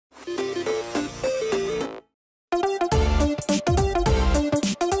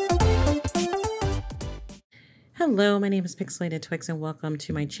Hello, my name is PixelatedTwix and welcome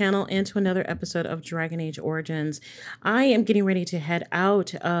to my channel and to another episode of Dragon Age Origins. I am getting ready to head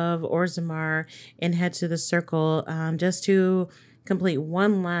out of Orzammar and head to the Circle just to complete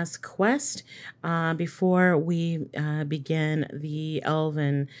one last quest before we begin the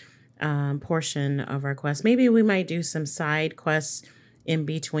Elven portion of our quest. Maybe we might do some side quests in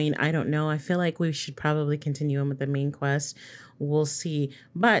between. I don't know. I feel like we should probably continue on with the main quest. We'll see.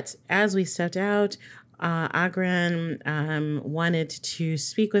 But as we stepped out, Agran wanted to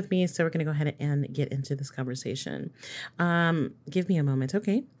speak with me, so we're going to go ahead and get into this conversation. Give me a moment,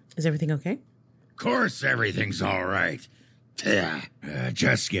 okay? Is everything okay? Of course everything's all right.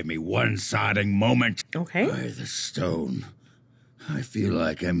 Just give me one sodding moment. Okay. By the stone. I feel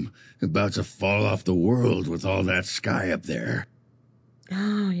like I'm about to fall off the world with all that sky up there.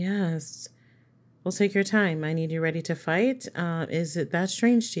 Oh, yes. We'll take your time. I need you ready to fight. Is it that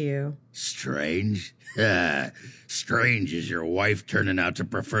strange to you? Strange? Strange is your wife turning out to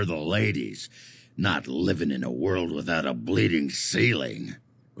prefer the ladies, not living in a world without a bleeding ceiling.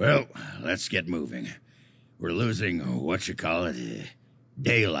 Well, let's get moving. We're losing,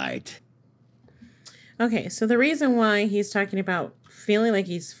 daylight. Okay, so the reason why he's talking about feeling like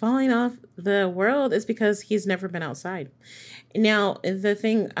he's falling off the world is because he's never been outside. Now, the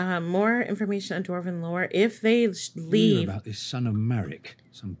thing, more information on Dwarven lore, if they leave... about this son of Marek,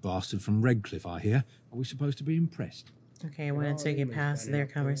 some bastard from Redcliffe, I hear. Are we supposed to be impressed? Okay, I wanted to get past their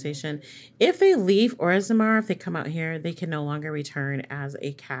conversation. If they leave Orzammar, if they come out here, they can no longer return as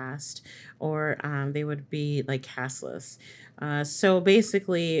a caste, or they would be like casteless. So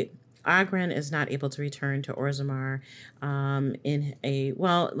basically, Agran is not able to return to Orzammar in a,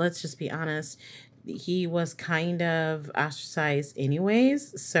 well, let's just be honest, he was kind of ostracized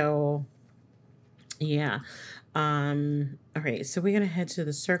anyways, so yeah. All right, so we're gonna head to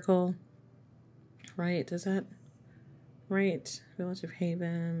the Circle, right? Is that right? Village of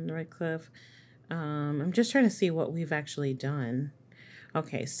Haven, Redcliffe. I'm just trying to see what we've actually done.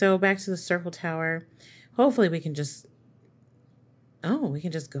 Okay, so back to the Circle Tower. Hopefully we can just, oh, we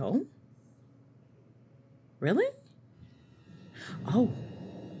can just go? Really? Oh.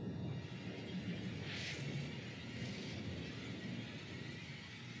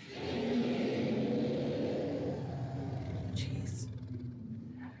 Jeez.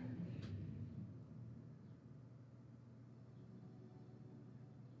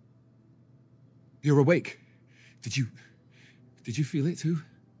 You're awake. Did you feel it too?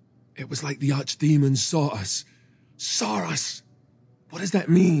 It was like the archdemon saw us. Saw us! What does that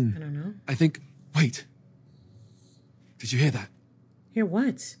mean? I don't know. I think... Wait. Did you hear that? Hear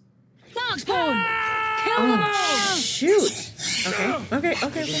what? Darkspawn! Kill them all! Shoot! Okay.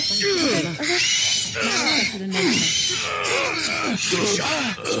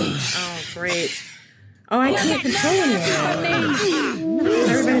 Oh, great. Oh, I can't control anyone.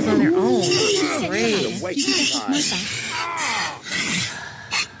 Everybody's on their own. Great.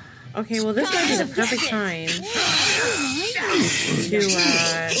 Okay, well, this might be the perfect time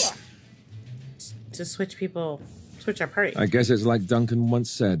to switch our party. I guess it's like Duncan once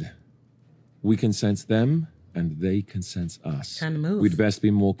said. We can sense them, and they can sense us. Time to move. We'd best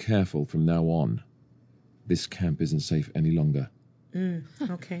be more careful from now on. This camp isn't safe any longer.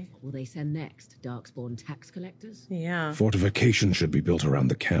 Okay. What will they send next? Darkspawn tax collectors? Yeah. Fortification should be built around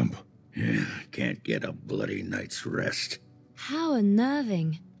the camp. Yeah, can't get a bloody night's rest. How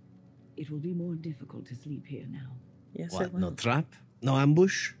unnerving. It will be more difficult to sleep here now. Yes, it What, will. no trap? No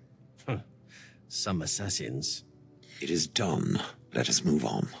ambush? Huh. Some assassins. It is done. Let us move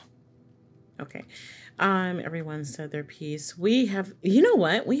on. Okay. Everyone said their piece. We have, you know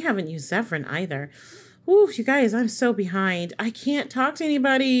what? We haven't used Zephyrin either. Ooh, you guys, I'm so behind. I can't talk to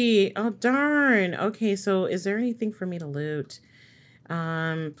anybody. Oh, darn. Okay, so is there anything for me to loot?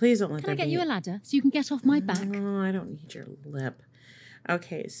 Please don't let Can I there get be... you a ladder so you can get off my back? No, I don't need your lip.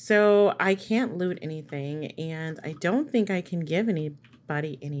 Okay, so I can't loot anything, and I don't think I can give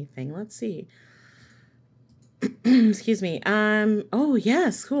anybody anything. Let's see. Excuse me. Oh,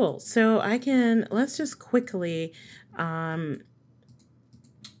 yes, cool. So I can, let's just quickly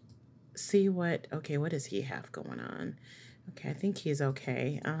see what, okay, what does he have going on? Okay, I think he's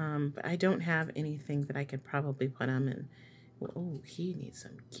okay. But I don't have anything that I could probably put him in. Oh, he needs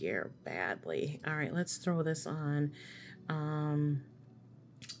some gear badly. All right, let's throw this on.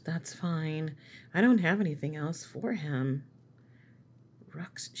 That's fine. I don't have anything else for him.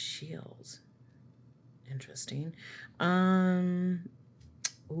 Ruck's shields. Interesting. Oh,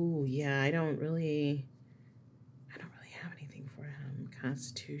 yeah, I don't really have anything for him.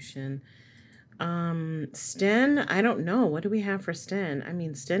 Constitution. Sten, I don't know. What do we have for Sten? I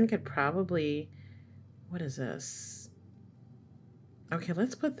mean, Sten could probably what is this? Okay,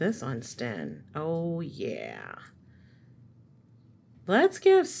 let's put this on Sten. Oh, yeah. Let's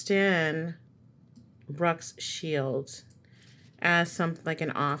give Sten Bruck's shield as something like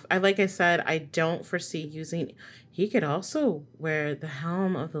an off. Like I said, I don't foresee using... He could also wear the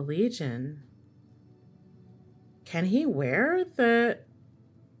helm of the Legion. Can he wear the...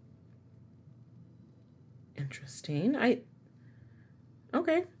 Interesting.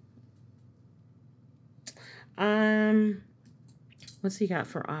 Okay. What's he got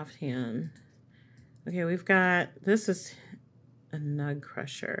for offhand? Okay, we've got... This is a Nug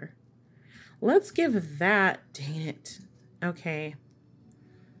Crusher. Let's give that... Dang it. Okay.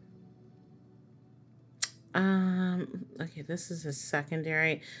 Okay, this is a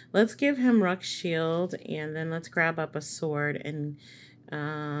secondary. Let's give him Ruck's shield, and then let's grab up a sword, and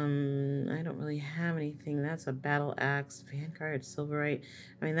I don't really have anything. That's a battle axe, Vanguard, Silverite.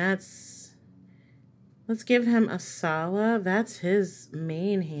 I mean, that's... Let's give him a Sala. That's his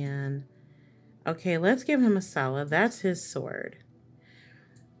main hand. Okay, let's give him a Sala. That's his sword.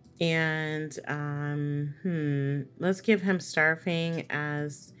 And, let's give him Starfang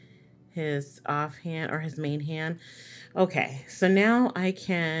as his offhand or his main hand. Okay, so now I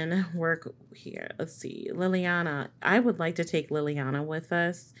can work here. Let's see, Liliana. I would like to take Liliana with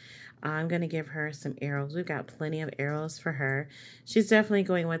us. I'm going to give her some arrows. We've got plenty of arrows for her. She's definitely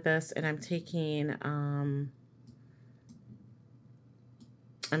going with us, and I'm taking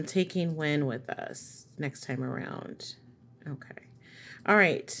Wynn with us next time around. Okay. All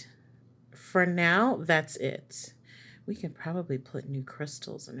right. For now, that's it. We could probably put new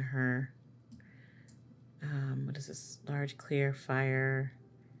crystals in her. What is this? Large, clear, fire.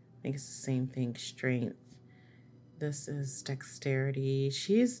 I think it's the same thing. Strength. This is dexterity.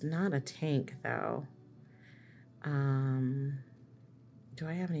 She's not a tank, though. Do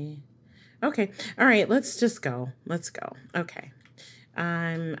I have any? Okay. All right. Let's just go. Let's go. Okay.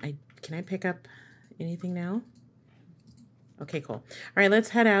 Can I pick up anything now? Okay, cool. All right, let's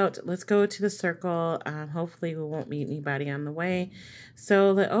head out. Let's go to the circle. Hopefully we won't meet anybody on the way.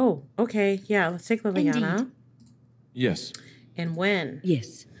 So, oh, okay. Yeah, let's take Liliana. Indeed. Yes. And when?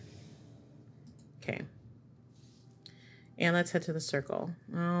 Yes. Okay. And let's head to the circle.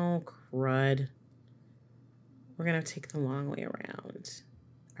 Oh, crud. We're going to take the long way around.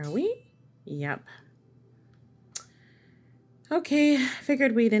 Are we? Yep. Okay,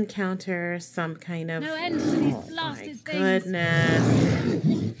 figured we'd encounter some kind of... No end to these blasted things. Goodness.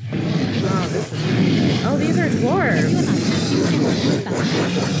 Oh, this is... Oh, these are dwarves.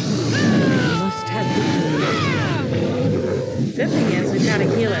 Must have the Good thing is we've got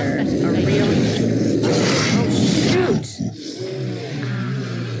a healer. A real... Oh, shoot.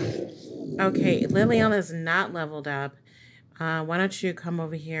 Okay, Liliana's not leveled up. Why don't you come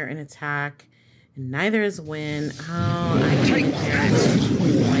over here and attack? And neither is Wynn. Oh, I can't.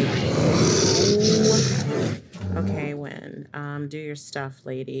 Okay, Wynn. Do your stuff,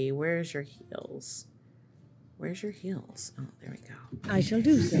 lady. Where's your heals? Where's your heals? Oh, there we go. I shall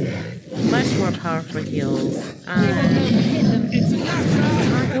do so. Much more powerful heals. What's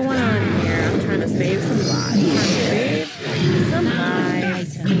going on here? I'm trying to save some lives.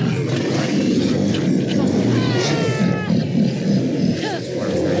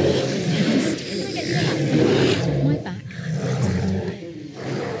 My back.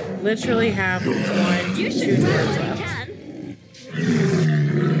 Literally have 1, 2 dwarves left.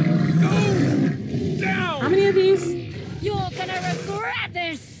 How many of these? You're gonna regret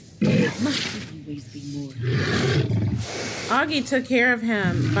this. Must always be more. Augie took care of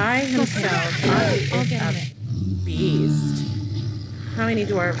him by himself. Augie is a beast. How many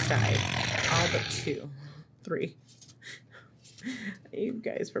dwarves died? All but 2. 3. You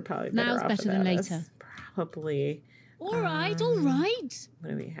guys were probably better Now's off better than without later. us. Probably. All right, all right.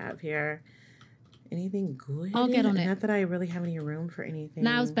 What do we have here? Anything good? I'll get on it. Not that I really have any room for anything.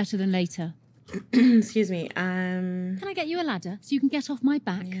 Now's better than later. Excuse me. Can I get you a ladder so you can get off my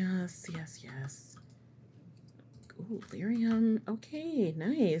back? Yes. Ooh, lyrium. Okay,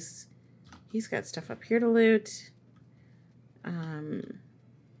 nice. He's got stuff up here to loot. I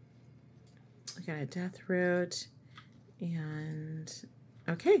got a death root. And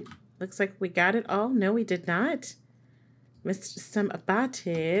okay, looks like we got it all. No, we did not. Missed some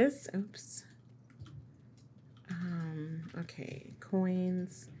abates. Oops. Okay,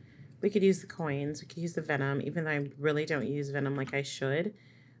 coins. We could use the coins. We could use the venom, even though I really don't use venom like I should.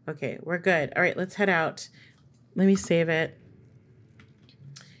 Okay, we're good. All right, let's head out. Let me save it.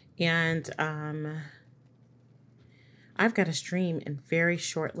 And I've got a stream in very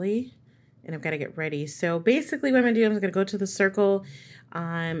shortly, and I've got to get ready. So basically what I'm going to do is I'm going to go to the circle,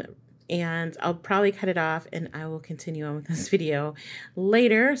 and And I'll probably cut it off and I will continue on with this video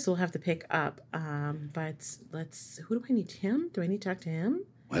later. So we'll have to pick up. But who do I need? Him? Do I need to talk to him?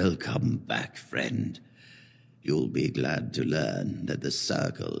 Welcome back, friend. You'll be glad to learn that the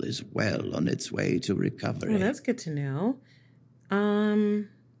circle is well on its way to recovery. Oh, that's good to know.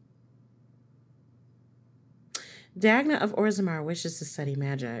 Dagna of Orzammar wishes to study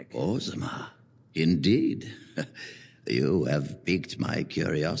magic. Orzammar? Indeed. You have piqued my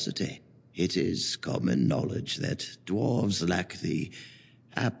curiosity. It is common knowledge that dwarves lack the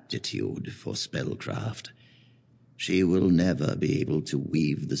aptitude for spellcraft. She will never be able to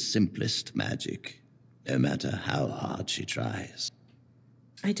weave the simplest magic, no matter how hard she tries.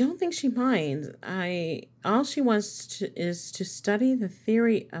 I don't think she minds. All she wants is to study the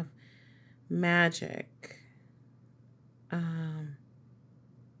theory of magic.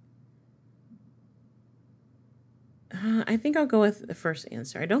 I think I'll go with the first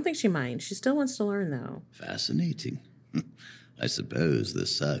answer. I don't think she minds. She still wants to learn, though. Fascinating. I suppose the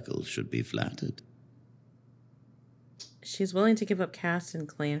circle should be flattered. She's willing to give up caste and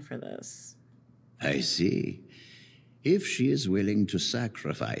clan for this. I see. If she is willing to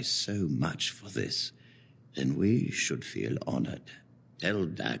sacrifice so much for this, then we should feel honored. Tell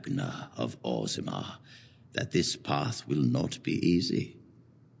Dagna of Orzammar that this path will not be easy.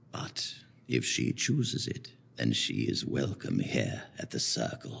 But if she chooses it, then she is welcome here at the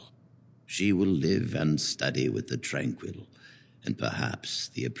circle. She will live and study with the Tranquil, and perhaps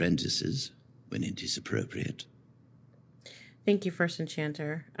the apprentices, when it is appropriate. Thank you, First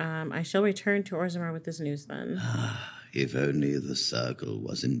Enchanter. I shall return to Orzammar with this news then. If only the circle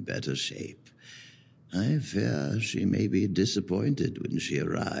was in better shape. I fear she may be disappointed when she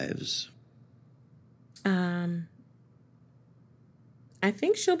arrives. I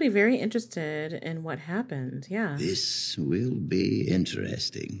think she'll be very interested in what happened, yeah. This will be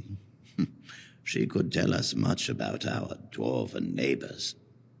interesting. She could tell us much about our dwarven neighbors.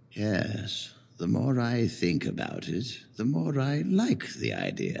 Yes, the more I think about it, the more I like the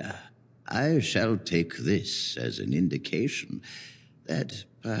idea. I shall take this as an indication that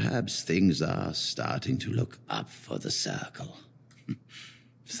perhaps things are starting to look up for the circle.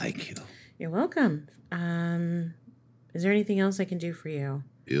 Thank you. You're welcome. Is there anything else I can do for you?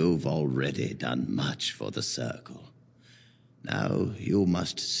 You've already done much for the circle. Now you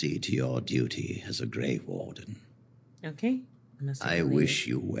must see to your duty as a Grey Warden. Okay. I wish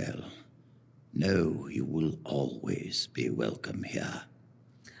you well. Know you will always be welcome here.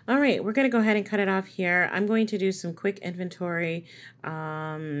 All right, we're going to go ahead and cut it off here. I'm going to do some quick inventory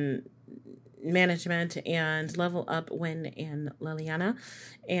management and level up Wynn and Liliana.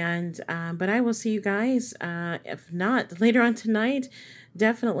 And but I will see you guys, if not later on tonight,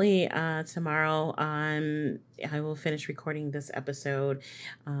 definitely tomorrow. I will finish recording this episode.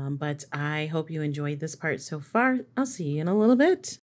 But I hope you enjoyed this part so far. I'll see you in a little bit.